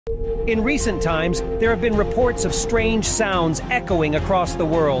In recent times, there have been reports of strange sounds echoing across the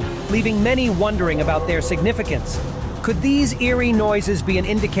world, leaving many wondering about their significance. Could these eerie noises be an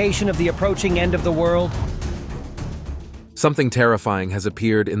indication of the approaching end of the world? Something terrifying has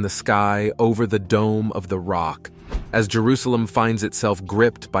appeared in the sky over the Dome of the Rock, as Jerusalem finds itself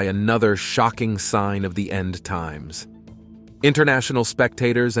gripped by another shocking sign of the end times. International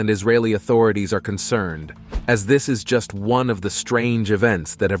spectators and Israeli authorities are concerned, as this is just one of the strange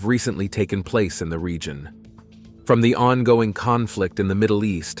events that have recently taken place in the region. From the ongoing conflict in the Middle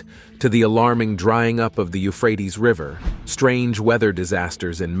East to the alarming drying up of the Euphrates River, strange weather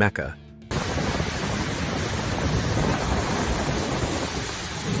disasters in Mecca,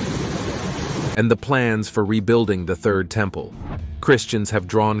 and the plans for rebuilding the Third Temple, Christians have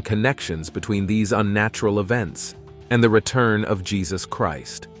drawn connections between these unnatural events and the return of Jesus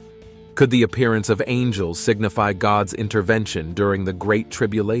Christ. Could the appearance of angels signify God's intervention during the Great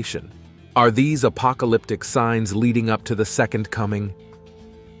Tribulation? Are these apocalyptic signs leading up to the second coming?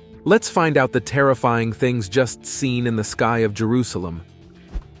 Let's find out the terrifying things just seen in the sky of Jerusalem.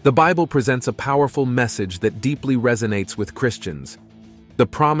 The Bible presents a powerful message that deeply resonates with Christians: the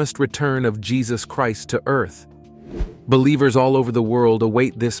promised return of Jesus Christ to earth. Believers all over the world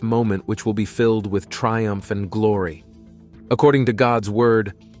await this moment, which will be filled with triumph and glory. According to God's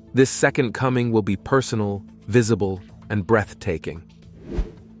word, this second coming will be personal, visible, and breathtaking.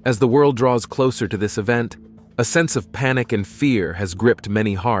 As the world draws closer to this event, a sense of panic and fear has gripped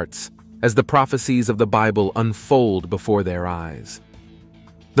many hearts as the prophecies of the Bible unfold before their eyes.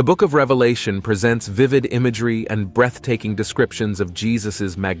 The book of Revelation presents vivid imagery and breathtaking descriptions of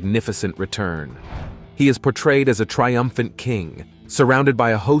Jesus' magnificent return. He is portrayed as a triumphant king, surrounded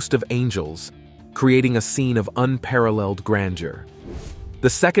by a host of angels, creating a scene of unparalleled grandeur. The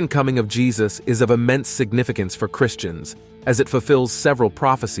second coming of Jesus is of immense significance for Christians, as it fulfills several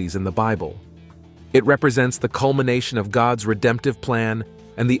prophecies in the Bible. It represents the culmination of God's redemptive plan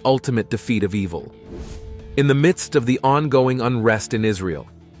and the ultimate defeat of evil. In the midst of the ongoing unrest in Israel,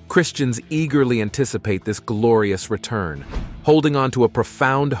 Christians eagerly anticipate this glorious return, holding on to a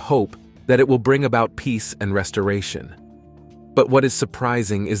profound hope that it will bring about peace and restoration. But what is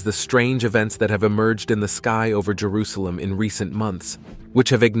surprising is the strange events that have emerged in the sky over Jerusalem in recent months, which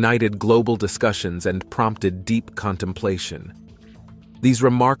have ignited global discussions and prompted deep contemplation. These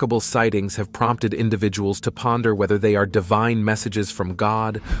remarkable sightings have prompted individuals to ponder whether they are divine messages from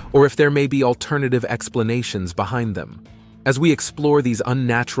God or if there may be alternative explanations behind them. As we explore these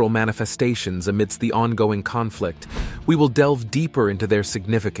unnatural manifestations amidst the ongoing conflict, we will delve deeper into their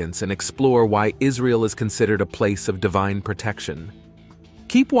significance and explore why Israel is considered a place of divine protection.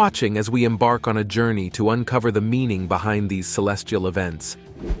 Keep watching as we embark on a journey to uncover the meaning behind these celestial events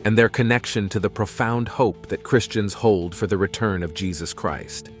and their connection to the profound hope that Christians hold for the return of Jesus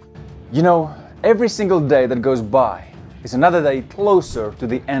Christ. You know, every single day that goes by is another day closer to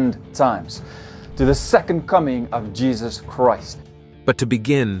the end times, to the second coming of Jesus Christ. But to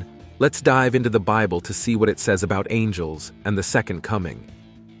begin, let's dive into the Bible to see what it says about angels and the second coming.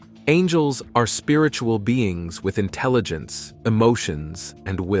 Angels are spiritual beings with intelligence, emotions,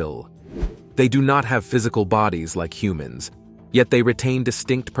 and will. They do not have physical bodies like humans, yet they retain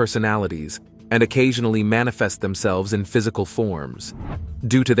distinct personalities and occasionally manifest themselves in physical forms.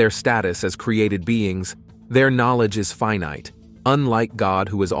 Due to their status as created beings, their knowledge is finite, unlike God,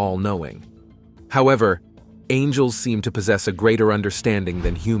 who is all-knowing. However, angels seem to possess a greater understanding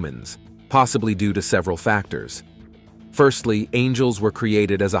than humans, possibly due to several factors. Firstly, angels were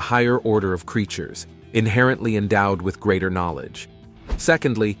created as a higher order of creatures, inherently endowed with greater knowledge.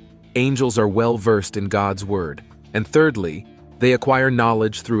 Secondly, angels are well-versed in God's word. And thirdly, they acquire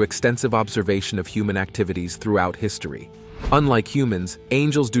knowledge through extensive observation of human activities throughout history. Unlike humans,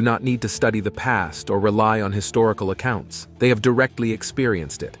 angels do not need to study the past or rely on historical accounts. They have directly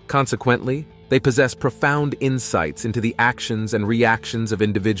experienced it. Consequently, they possess profound insights into the actions and reactions of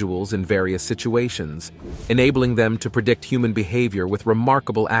individuals in various situations, enabling them to predict human behavior with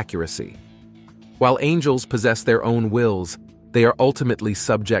remarkable accuracy. While angels possess their own wills, they are ultimately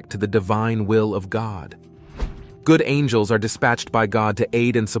subject to the divine will of God. Good angels are dispatched by God to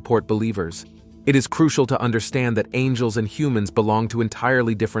aid and support believers. It is crucial to understand that angels and humans belong to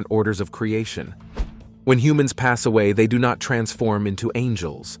entirely different orders of creation. When humans pass away, they do not transform into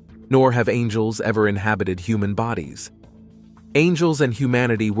angels, nor have angels ever inhabited human bodies. Angels and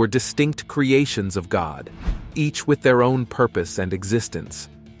humanity were distinct creations of God, each with their own purpose and existence.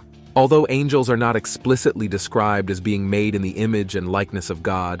 Although angels are not explicitly described as being made in the image and likeness of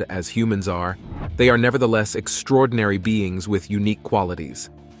God, as humans are, they are nevertheless extraordinary beings with unique qualities.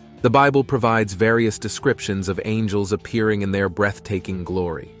 The Bible provides various descriptions of angels appearing in their breathtaking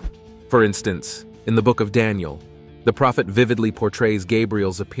glory. For instance, in the book of Daniel, the prophet vividly portrays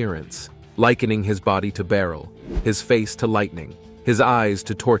Gabriel's appearance, likening his body to beryl, his face to lightning, his eyes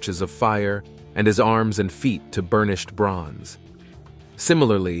to torches of fire, and his arms and feet to burnished bronze.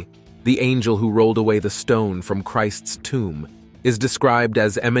 Similarly, the angel who rolled away the stone from Christ's tomb is described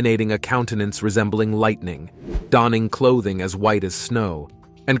as emanating a countenance resembling lightning, donning clothing as white as snow,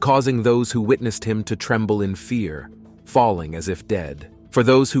 and causing those who witnessed him to tremble in fear, falling as if dead. For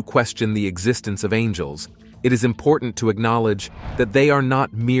those who question the existence of angels, it is important to acknowledge that they are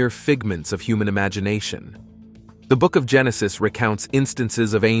not mere figments of human imagination. The book of Genesis recounts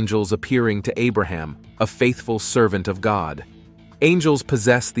instances of angels appearing to Abraham, a faithful servant of God. Angels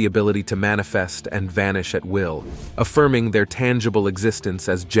possess the ability to manifest and vanish at will, affirming their tangible existence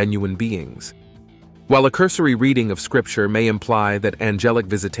as genuine beings. While a cursory reading of Scripture may imply that angelic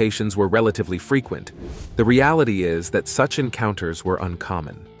visitations were relatively frequent, the reality is that such encounters were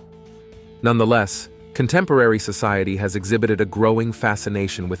uncommon. Nonetheless, contemporary society has exhibited a growing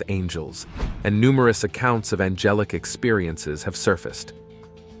fascination with angels, and numerous accounts of angelic experiences have surfaced.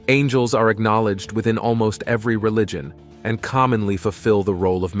 Angels are acknowledged within almost every religion and commonly fulfill the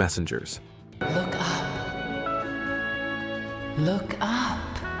role of messengers. Look up. Look up.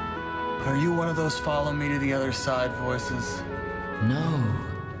 Are you one of those follow me to the other side voices? No,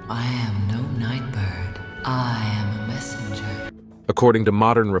 I am no night bird. I am a messenger. According to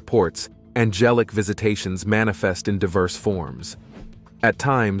modern reports, angelic visitations manifest in diverse forms. At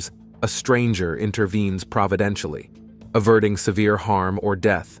times, a stranger intervenes providentially, averting severe harm or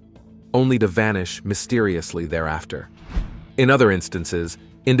death, only to vanish mysteriously thereafter. In other instances,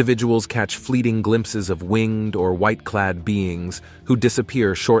 individuals catch fleeting glimpses of winged or white-clad beings who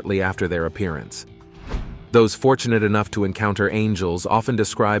disappear shortly after their appearance. Those fortunate enough to encounter angels often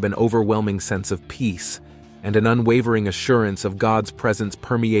describe an overwhelming sense of peace and an unwavering assurance of God's presence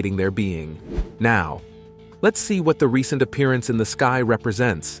permeating their being. Now, let's see what the recent appearance in the sky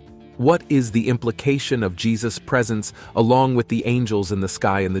represents. What is the implication of Jesus' presence along with the angels in the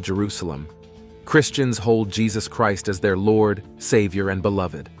sky in the Jerusalem? Christians hold Jesus Christ as their Lord, Savior, and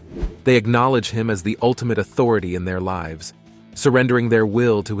Beloved. They acknowledge Him as the ultimate authority in their lives, surrendering their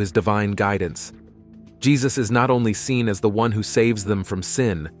will to His divine guidance. Jesus is not only seen as the one who saves them from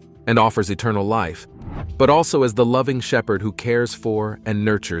sin and offers eternal life, but also as the loving shepherd who cares for and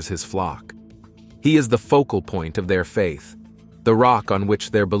nurtures His flock. He is the focal point of their faith, the rock on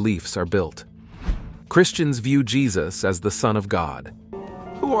which their beliefs are built. Christians view Jesus as the Son of God.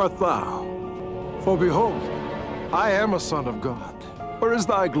 Who art thou? For behold, I am a son of God. Where is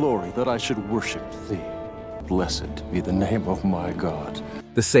thy glory that I should worship thee? Blessed be the name of my God.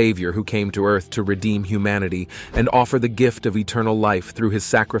 The Savior who came to earth to redeem humanity and offer the gift of eternal life through His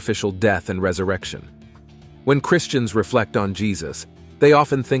sacrificial death and resurrection. When Christians reflect on Jesus, they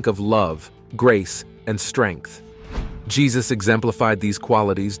often think of love, grace, and strength. Jesus exemplified these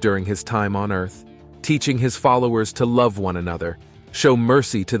qualities during His time on earth, teaching His followers to love one another, show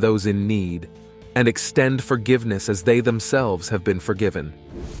mercy to those in need, and extend forgiveness as they themselves have been forgiven.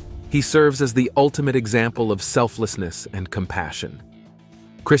 He serves as the ultimate example of selflessness and compassion.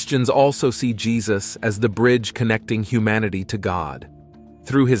 Christians also see Jesus as the bridge connecting humanity to God.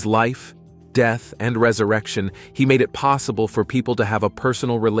 Through His life, death, and resurrection, He made it possible for people to have a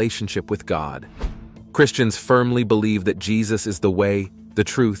personal relationship with God. Christians firmly believe that Jesus is the way, the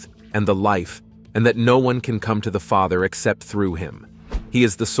truth, and the life, and that no one can come to the Father except through Him. He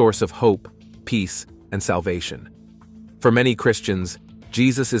is the source of hope, peace, and salvation. For many Christians,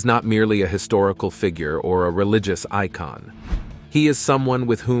 Jesus is not merely a historical figure or a religious icon. He is someone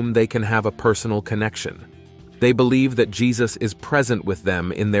with whom they can have a personal connection. They believe that Jesus is present with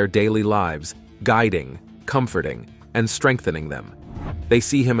them in their daily lives, guiding, comforting, and strengthening them. They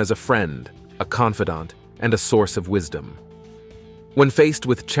see Him as a friend, a confidant, and a source of wisdom. When faced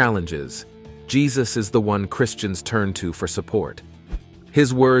with challenges, Jesus is the one Christians turn to for support.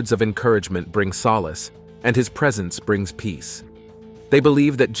 His words of encouragement bring solace, and His presence brings peace. They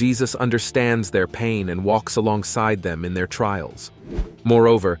believe that Jesus understands their pain and walks alongside them in their trials.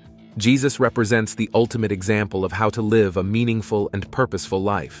 Moreover, Jesus represents the ultimate example of how to live a meaningful and purposeful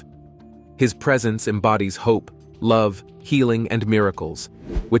life. His presence embodies hope, love, healing, and miracles,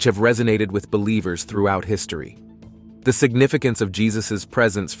 which have resonated with believers throughout history. The significance of Jesus'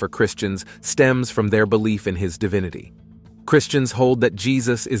 presence for Christians stems from their belief in His divinity. Christians hold that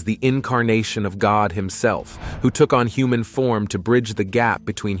Jesus is the incarnation of God Himself, who took on human form to bridge the gap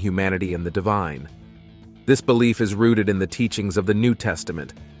between humanity and the divine. This belief is rooted in the teachings of the New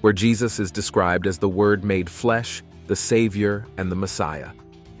Testament, where Jesus is described as the Word made flesh, the Savior, and the Messiah.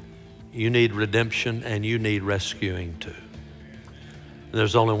 You need redemption and you need rescuing too. And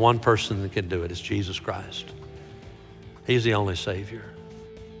there's only one person that can do it. It's Jesus Christ. He's the only Savior.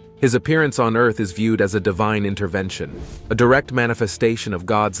 His appearance on earth is viewed as a divine intervention, a direct manifestation of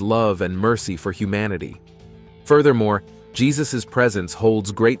God's love and mercy for humanity. Furthermore, Jesus' presence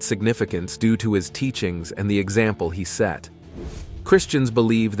holds great significance due to his teachings and the example he set. Christians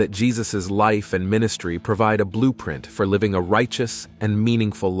believe that Jesus' life and ministry provide a blueprint for living a righteous and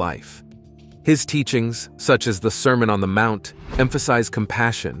meaningful life. His teachings, such as the Sermon on the Mount, emphasize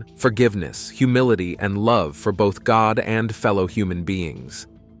compassion, forgiveness, humility, and love for both God and fellow human beings.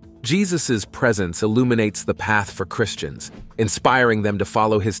 Jesus' presence illuminates the path for Christians, inspiring them to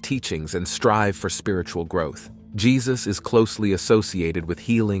follow his teachings and strive for spiritual growth. Jesus is closely associated with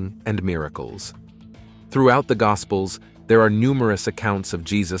healing and miracles. Throughout the Gospels, there are numerous accounts of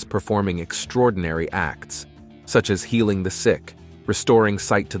Jesus performing extraordinary acts, such as healing the sick, restoring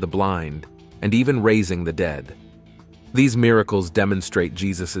sight to the blind, and even raising the dead. These miracles demonstrate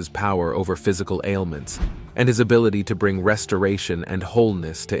Jesus' power over physical ailments and his ability to bring restoration and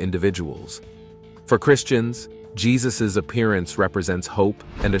wholeness to individuals. For Christians, Jesus' appearance represents hope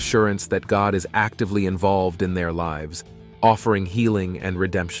and assurance that God is actively involved in their lives, offering healing and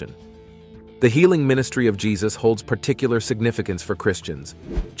redemption. The healing ministry of Jesus holds particular significance for Christians.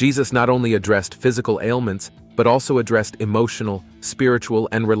 Jesus not only addressed physical ailments, but also addressed emotional, spiritual,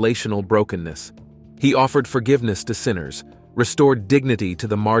 and relational brokenness. He offered forgiveness to sinners, restored dignity to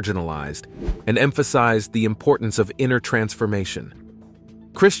the marginalized, and emphasized the importance of inner transformation.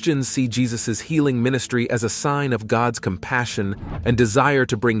 Christians see Jesus' healing ministry as a sign of God's compassion and desire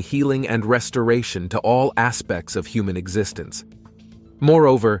to bring healing and restoration to all aspects of human existence.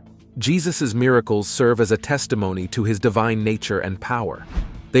 Moreover, Jesus' miracles serve as a testimony to his divine nature and power.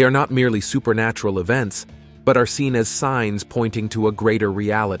 They are not merely supernatural events, but are seen as signs pointing to a greater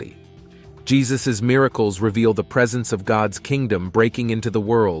reality. Jesus' miracles reveal the presence of God's kingdom breaking into the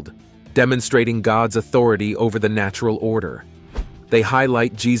world, demonstrating God's authority over the natural order. They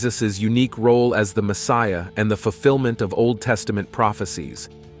highlight Jesus' unique role as the Messiah and the fulfillment of Old Testament prophecies.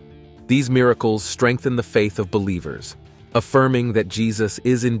 These miracles strengthen the faith of believers, affirming that Jesus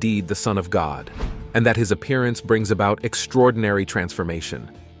is indeed the Son of God, and that his appearance brings about extraordinary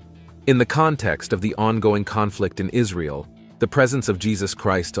transformation. In the context of the ongoing conflict in Israel, the presence of Jesus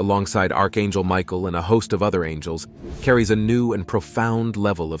Christ alongside Archangel Michael and a host of other angels carries a new and profound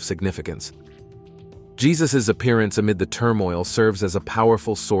level of significance. Jesus' appearance amid the turmoil serves as a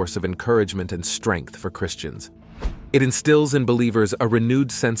powerful source of encouragement and strength for Christians. It instills in believers a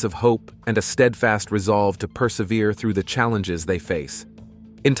renewed sense of hope and a steadfast resolve to persevere through the challenges they face.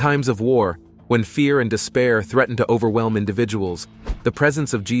 In times of war, when fear and despair threaten to overwhelm individuals, the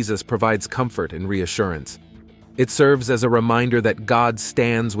presence of Jesus provides comfort and reassurance. It serves as a reminder that God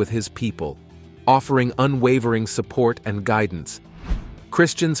stands with his people, offering unwavering support and guidance.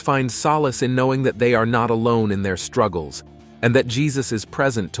 Christians find solace in knowing that they are not alone in their struggles, and that Jesus is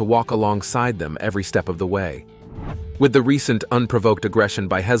present to walk alongside them every step of the way. With the recent unprovoked aggression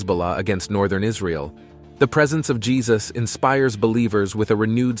by Hezbollah against northern Israel, the presence of Jesus inspires believers with a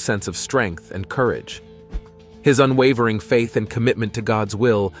renewed sense of strength and courage. His unwavering faith and commitment to God's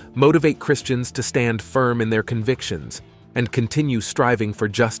will motivate Christians to stand firm in their convictions and continue striving for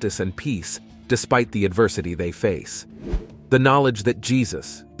justice and peace despite the adversity they face. The knowledge that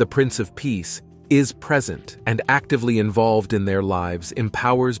Jesus, the Prince of Peace, is present and actively involved in their lives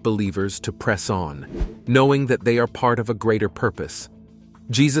empowers believers to press on, knowing that they are part of a greater purpose.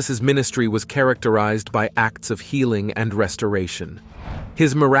 Jesus' ministry was characterized by acts of healing and restoration.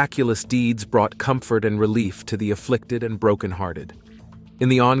 His miraculous deeds brought comfort and relief to the afflicted and brokenhearted. In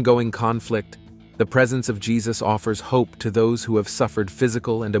the ongoing conflict, the presence of Jesus offers hope to those who have suffered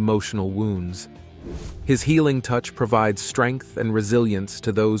physical and emotional wounds. His healing touch provides strength and resilience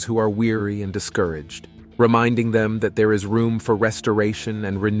to those who are weary and discouraged, reminding them that there is room for restoration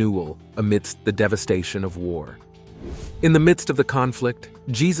and renewal amidst the devastation of war. In the midst of the conflict,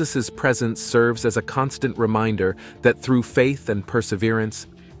 Jesus' presence serves as a constant reminder that through faith and perseverance,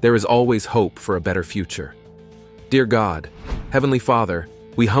 there is always hope for a better future. Dear God, Heavenly Father,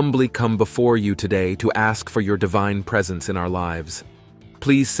 we humbly come before you today to ask for your divine presence in our lives.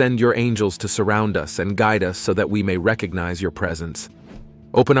 Please send your angels to surround us and guide us so that we may recognize your presence.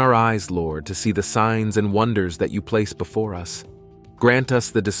 Open our eyes, Lord, to see the signs and wonders that you place before us. Grant us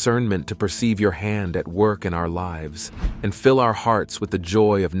the discernment to perceive your hand at work in our lives, and fill our hearts with the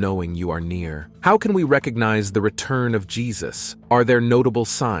joy of knowing you are near. How can we recognize the return of Jesus? Are there notable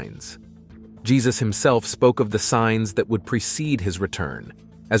signs? Jesus himself spoke of the signs that would precede his return,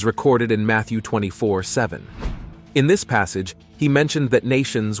 as recorded in Matthew 24:7. In this passage, he mentioned that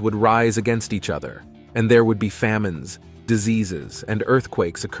nations would rise against each other, and there would be famines, diseases, and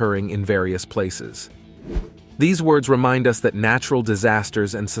earthquakes occurring in various places. These words remind us that natural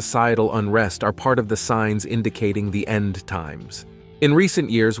disasters and societal unrest are part of the signs indicating the end times. In recent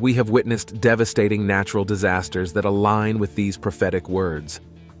years, we have witnessed devastating natural disasters that align with these prophetic words.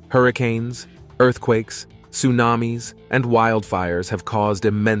 Hurricanes, earthquakes, tsunamis, and wildfires have caused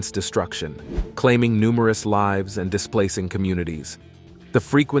immense destruction, claiming numerous lives and displacing communities. The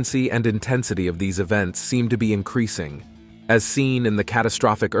frequency and intensity of these events seem to be increasing, as seen in the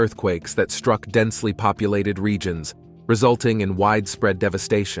catastrophic earthquakes that struck densely populated regions, resulting in widespread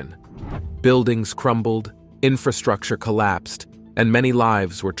devastation. Buildings crumbled, infrastructure collapsed, and many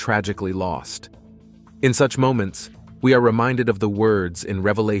lives were tragically lost. In such moments, we are reminded of the words in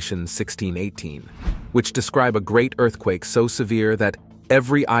Revelation 16:18, which describe a great earthquake so severe that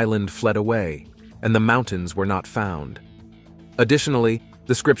every island fled away, and the mountains were not found. Additionally,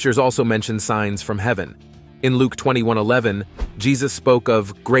 the scriptures also mention signs from heaven. In Luke 21:11, Jesus spoke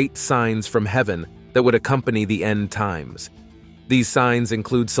of great signs from heaven that would accompany the end times. These signs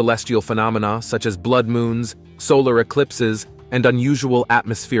include celestial phenomena such as blood moons, solar eclipses, and unusual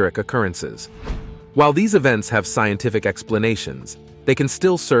atmospheric occurrences. While these events have scientific explanations, they can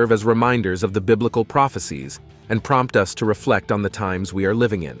still serve as reminders of the biblical prophecies and prompt us to reflect on the times we are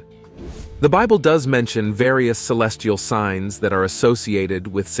living in. The Bible does mention various celestial signs that are associated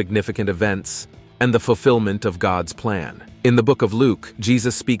with significant events and the fulfillment of God's plan. In the book of Luke,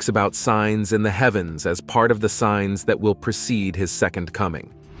 Jesus speaks about signs in the heavens as part of the signs that will precede his second coming.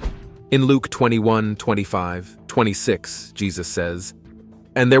 In Luke 21:25-26, Jesus says,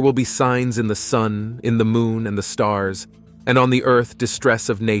 "And there will be signs in the sun, in the moon, and the stars, and on the earth distress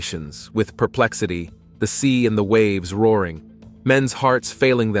of nations, with perplexity, the sea and the waves roaring, men's hearts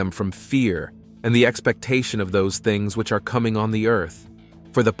failing them from fear, and the expectation of those things which are coming on the earth,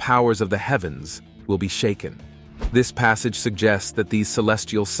 for the powers of the heavens will be shaken." This passage suggests that these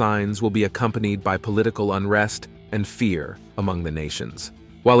celestial signs will be accompanied by political unrest and fear among the nations.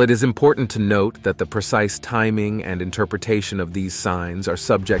 While it is important to note that the precise timing and interpretation of these signs are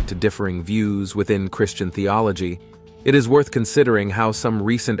subject to differing views within Christian theology, it is worth considering how some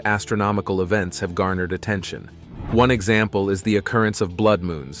recent astronomical events have garnered attention. One example is the occurrence of blood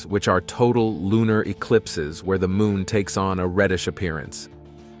moons, which are total lunar eclipses where the moon takes on a reddish appearance.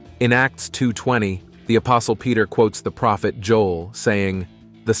 In Acts 2:20, the Apostle Peter quotes the prophet Joel, saying,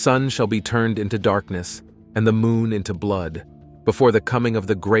 "The sun shall be turned into darkness, and the moon into blood, before the coming of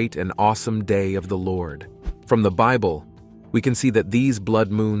the great and awesome day of the Lord." From the Bible, we can see that these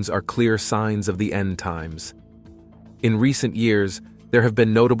blood moons are clear signs of the end times. In recent years, there have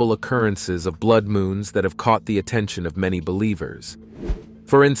been notable occurrences of blood moons that have caught the attention of many believers.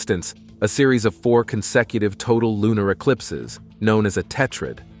 For instance, a series of 4 consecutive total lunar eclipses, known as a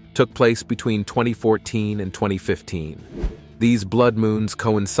tetrad, took place between 2014 and 2015. These blood moons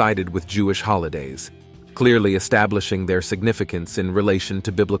coincided with Jewish holidays, clearly establishing their significance in relation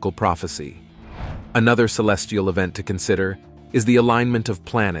to biblical prophecy. Another celestial event to consider is the alignment of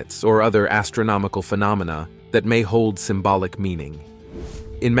planets or other astronomical phenomena that may hold symbolic meaning.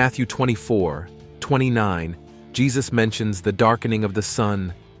 In Matthew 24:29, Jesus mentions the darkening of the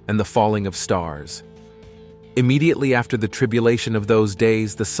sun and the falling of stars. Immediately after the tribulation of those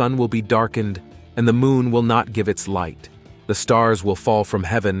days, the sun will be darkened and the moon will not give its light. The stars will fall from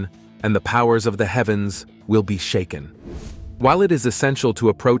heaven, and the powers of the heavens will be shaken. While it is essential to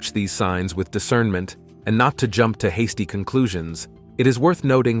approach these signs with discernment and not to jump to hasty conclusions, it is worth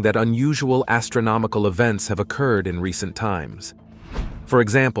noting that unusual astronomical events have occurred in recent times. For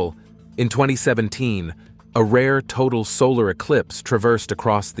example, in 2017, a rare total solar eclipse traversed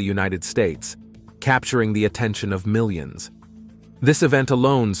across the United States, capturing the attention of millions. This event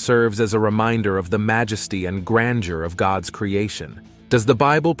alone serves as a reminder of the majesty and grandeur of God's creation. Does the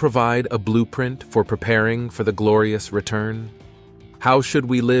Bible provide a blueprint for preparing for the glorious return? How should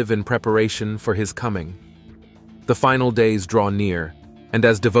we live in preparation for his coming? The final days draw near, and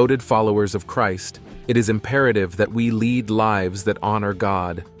as devoted followers of Christ, it is imperative that we lead lives that honor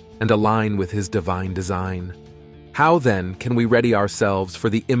God and align with his divine design. How then can we ready ourselves for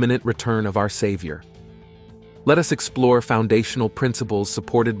the imminent return of our Savior? Let us explore foundational principles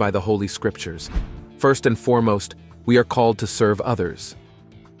supported by the Holy Scriptures. First and foremost, we are called to serve others.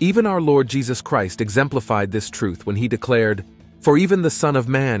 Even our Lord Jesus Christ exemplified this truth when he declared, "For even the Son of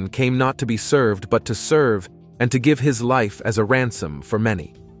Man came not to be served, but to serve, and to give his life as a ransom for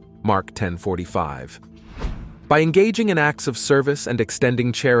many." Mark 10:45. By engaging in acts of service and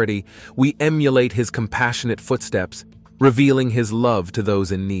extending charity, we emulate his compassionate footsteps, revealing his love to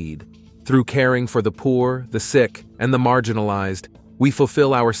those in need. Through caring for the poor, the sick, and the marginalized, we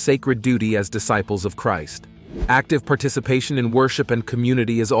fulfill our sacred duty as disciples of Christ. Active participation in worship and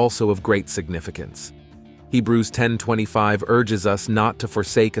community is also of great significance. Hebrews 10:25 urges us not to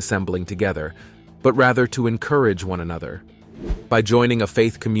forsake assembling together, but rather to encourage one another. By joining a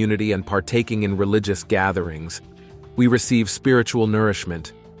faith community and partaking in religious gatherings, we receive spiritual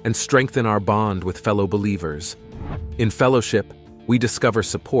nourishment and strengthen our bond with fellow believers. In fellowship, we discover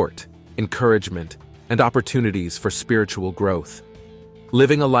support, encouragement, and opportunities for spiritual growth.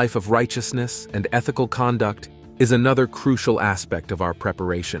 Living a life of righteousness and ethical conduct is another crucial aspect of our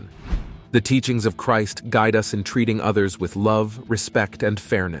preparation. The teachings of Christ guide us in treating others with love, respect, and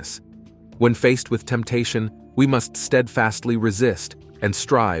fairness. When faced with temptation, we must steadfastly resist and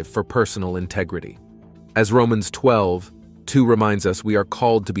strive for personal integrity. As Romans 12:2 reminds us, we are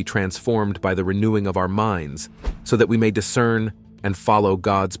called to be transformed by the renewing of our minds, so that we may discern and follow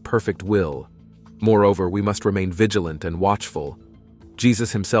God's perfect will. Moreover, we must remain vigilant and watchful.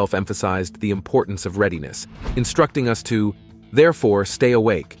 Jesus himself emphasized the importance of readiness, instructing us to, "Therefore, stay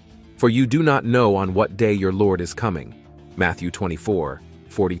awake, for you do not know on what day your Lord is coming." Matthew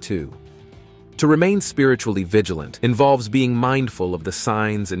 24:42. To remain spiritually vigilant involves being mindful of the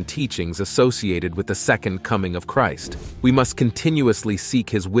signs and teachings associated with the second coming of Christ. We must continuously seek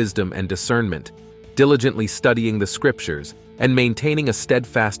his wisdom and discernment, diligently studying the scriptures and maintaining a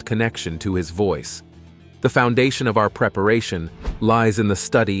steadfast connection to his voice. The foundation of our preparation lies in the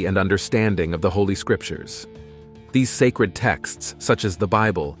study and understanding of the Holy Scriptures. These sacred texts, such as the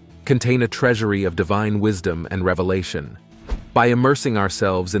Bible, contain a treasury of divine wisdom and revelation. By immersing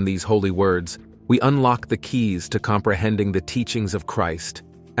ourselves in these holy words, we unlock the keys to comprehending the teachings of Christ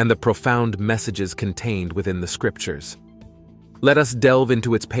and the profound messages contained within the Scriptures. Let us delve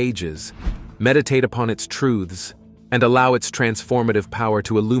into its pages, meditate upon its truths, and allow its transformative power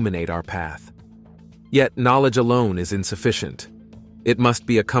to illuminate our path. Yet knowledge alone is insufficient. It must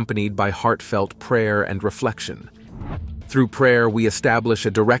be accompanied by heartfelt prayer and reflection. Through prayer, we establish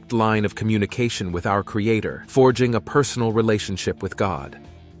a direct line of communication with our Creator, forging a personal relationship with God.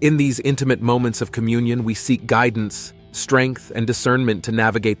 In these intimate moments of communion, we seek guidance, strength, and discernment to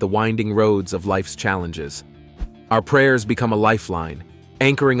navigate the winding roads of life's challenges. Our prayers become a lifeline,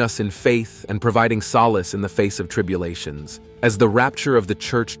 anchoring us in faith and providing solace in the face of tribulations. As the rapture of the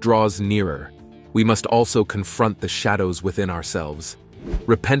church draws nearer, we must also confront the shadows within ourselves.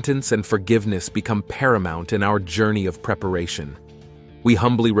 Repentance and forgiveness become paramount in our journey of preparation. We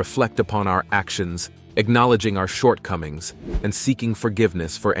humbly reflect upon our actions, acknowledging our shortcomings and seeking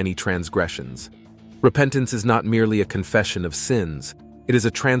forgiveness for any transgressions. Repentance is not merely a confession of sins, it is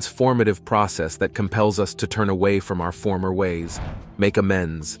a transformative process that compels us to turn away from our former ways, make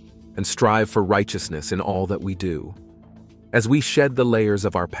amends, and strive for righteousness in all that we do. As we shed the layers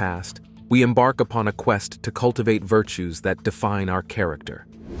of our past, we embark upon a quest to cultivate virtues that define our character.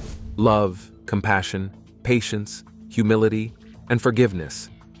 Love, compassion, patience, humility, and forgiveness.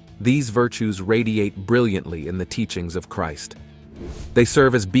 These virtues radiate brilliantly in the teachings of Christ. They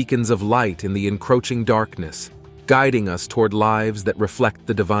serve as beacons of light in the encroaching darkness, guiding us toward lives that reflect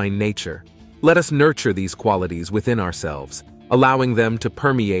the divine nature. Let us nurture these qualities within ourselves, allowing them to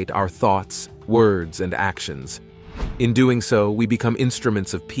permeate our thoughts, words, and actions. In doing so, we become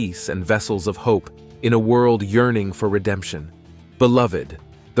instruments of peace and vessels of hope in a world yearning for redemption. Beloved,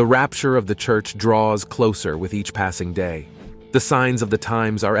 the rapture of the church draws closer with each passing day. The signs of the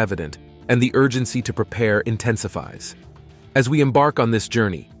times are evident, and the urgency to prepare intensifies. As we embark on this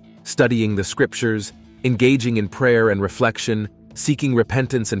journey, studying the scriptures, engaging in prayer and reflection, seeking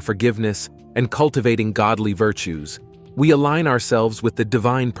repentance and forgiveness, and cultivating godly virtues, we align ourselves with the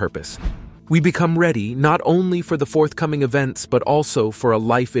divine purpose. We become ready not only for the forthcoming events, but also for a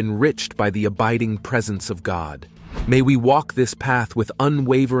life enriched by the abiding presence of God. May we walk this path with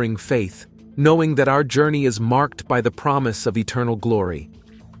unwavering faith, knowing that our journey is marked by the promise of eternal glory.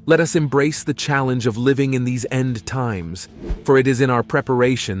 Let us embrace the challenge of living in these end times, for it is in our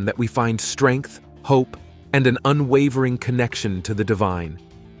preparation that we find strength, hope, and an unwavering connection to the divine.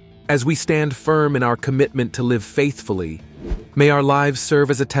 As we stand firm in our commitment to live faithfully, may our lives serve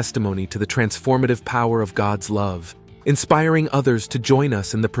as a testimony to the transformative power of God's love, inspiring others to join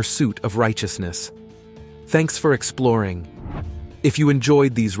us in the pursuit of righteousness. Thanks for exploring. If you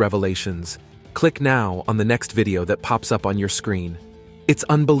enjoyed these revelations, click now on the next video that pops up on your screen. It's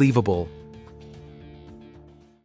unbelievable